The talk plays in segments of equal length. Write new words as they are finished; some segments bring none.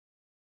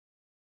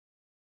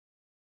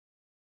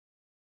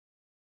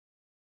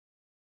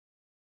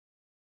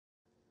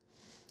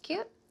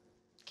cute?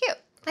 Cute.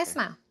 Nice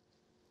smile.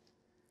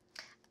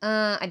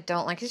 I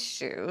don't like his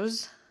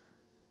shoes.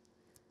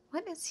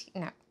 What is he?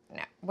 No.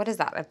 What is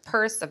that? A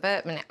purse? A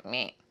bit? No,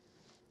 me.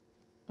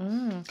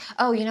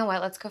 Oh, you know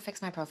what? Let's go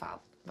fix my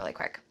profile really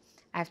quick.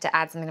 I have to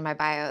add something to my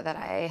bio that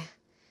I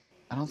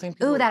don't think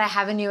people... Ooh, that I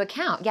have a new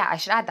account. Yeah, I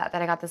should add that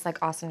I got this, like,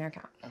 awesome new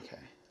account. Okay.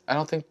 I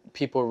don't think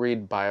people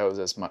read bios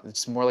as much.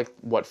 It's more like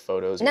what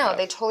photos you have. No,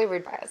 they totally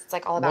read bios. It's,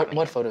 like, all about me.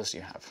 What photos do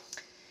you have?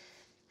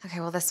 Okay,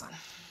 well, this one.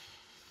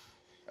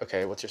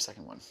 Okay, what's your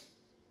second one?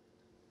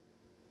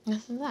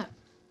 This is that.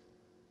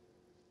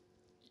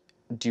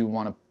 Do you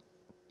want to,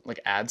 like,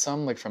 add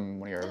some, like, from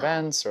one of your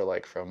events or,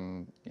 like,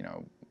 from, you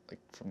know, like,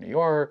 from New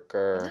York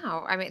or...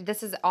 No, I mean,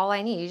 this is all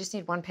I need. You just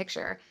need one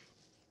picture.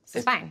 This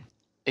is fine.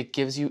 It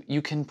gives you,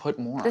 you can put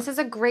more. This is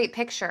a great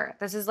picture.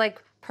 This is,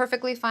 like,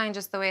 perfectly fine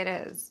just the way it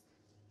is.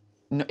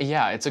 No,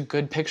 yeah, it's a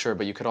good picture,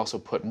 but you could also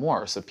put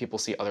more so people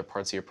see other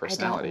parts of your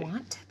personality. I don't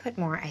want to put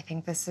more. I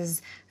think this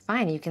is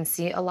fine. You can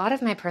see a lot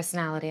of my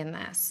personality in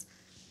this.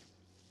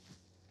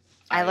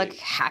 I look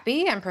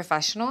happy and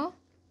professional.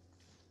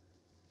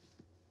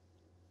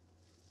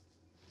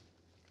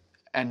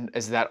 And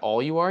is that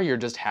all you are? You're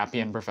just happy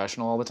and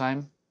professional all the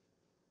time?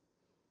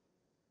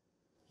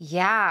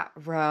 Yeah,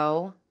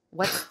 Ro.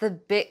 What's the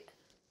big...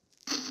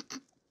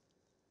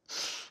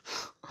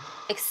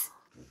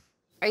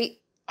 Are you...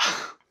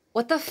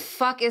 What the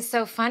fuck is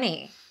so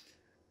funny?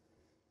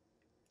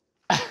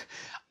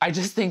 I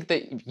just think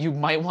that you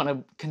might want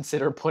to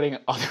consider putting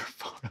other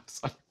photos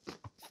on your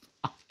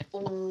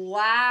profile.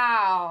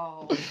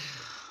 Wow.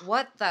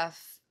 What the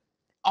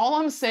All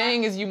I'm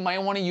saying is you might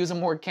want to use a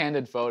more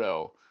candid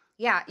photo.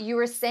 Yeah, you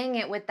were saying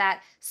it with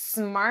that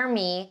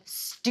smarmy,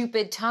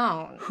 stupid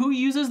tone. Who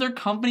uses their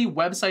company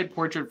website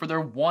portrait for their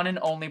one and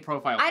only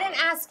profile photo? I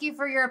didn't ask you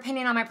for your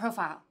opinion on my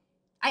profile.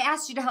 I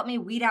asked you to help me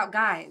weed out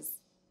guys.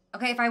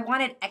 Okay, if I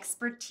wanted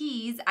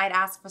expertise, I'd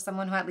ask for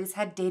someone who at least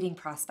had dating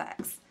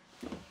prospects.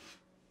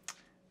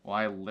 Well,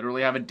 I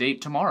literally have a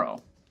date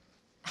tomorrow.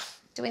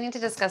 Do we need to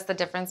discuss the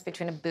difference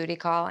between a booty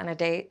call and a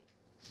date?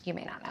 You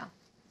may not know.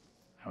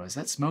 I was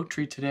at Smoke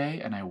Tree today,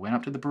 and I went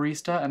up to the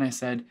barista, and I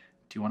said,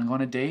 do you want to go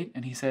on a date?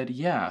 And he said,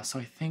 yeah, so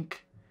I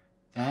think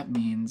that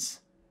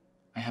means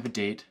I have a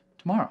date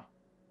tomorrow.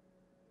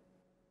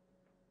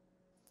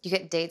 You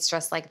get dates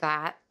dressed like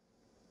that?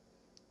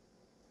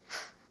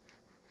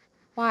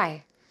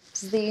 Why?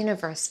 Does the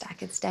universe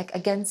stack its deck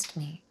against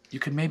me? You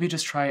could maybe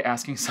just try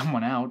asking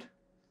someone out.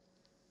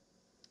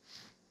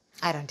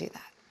 I don't do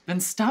that. Then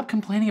stop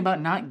complaining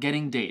about not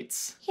getting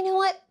dates. You know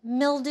what,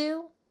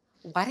 Mildew?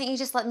 Why don't you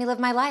just let me live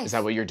my life? Is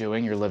that what you're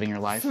doing? You're living your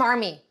life?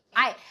 Smarmy.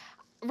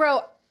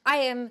 Ro, I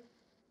am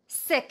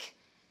sick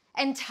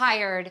and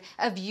tired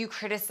of you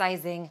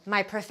criticizing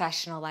my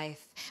professional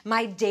life,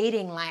 my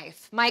dating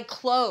life, my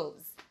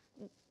clothes.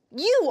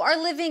 You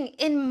are living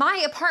in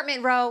my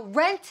apartment, Ro,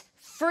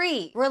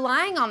 rent-free,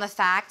 relying on the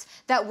fact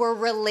that we're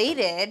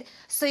related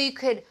so you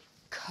could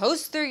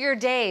coast through your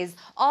days,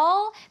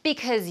 all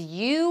because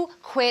you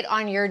quit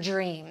on your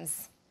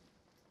dreams.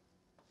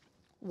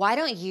 Why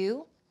don't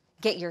you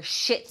get your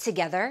shit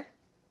together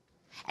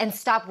and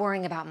stop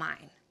worrying about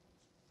mine?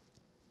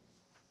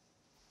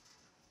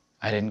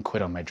 I didn't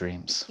quit on my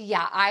dreams.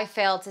 Yeah, I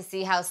failed to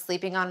see how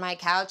sleeping on my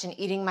couch and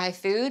eating my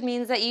food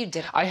means that you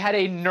didn't. I had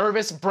a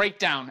nervous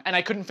breakdown and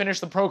I couldn't finish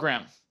the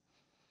program.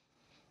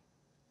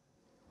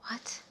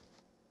 What?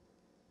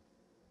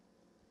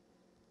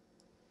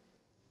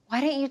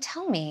 Why didn't you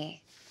tell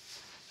me?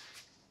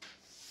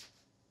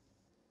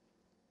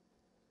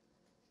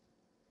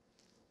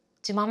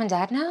 Do Mom and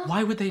Dad know?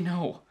 Why would they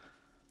know?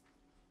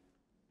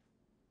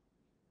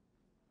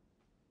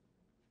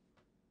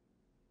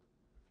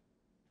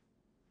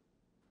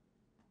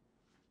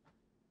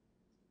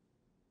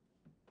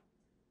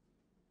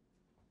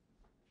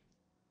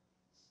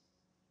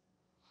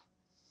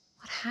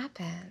 What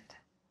happened?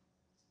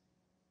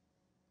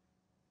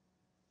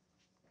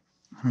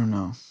 I don't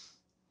know.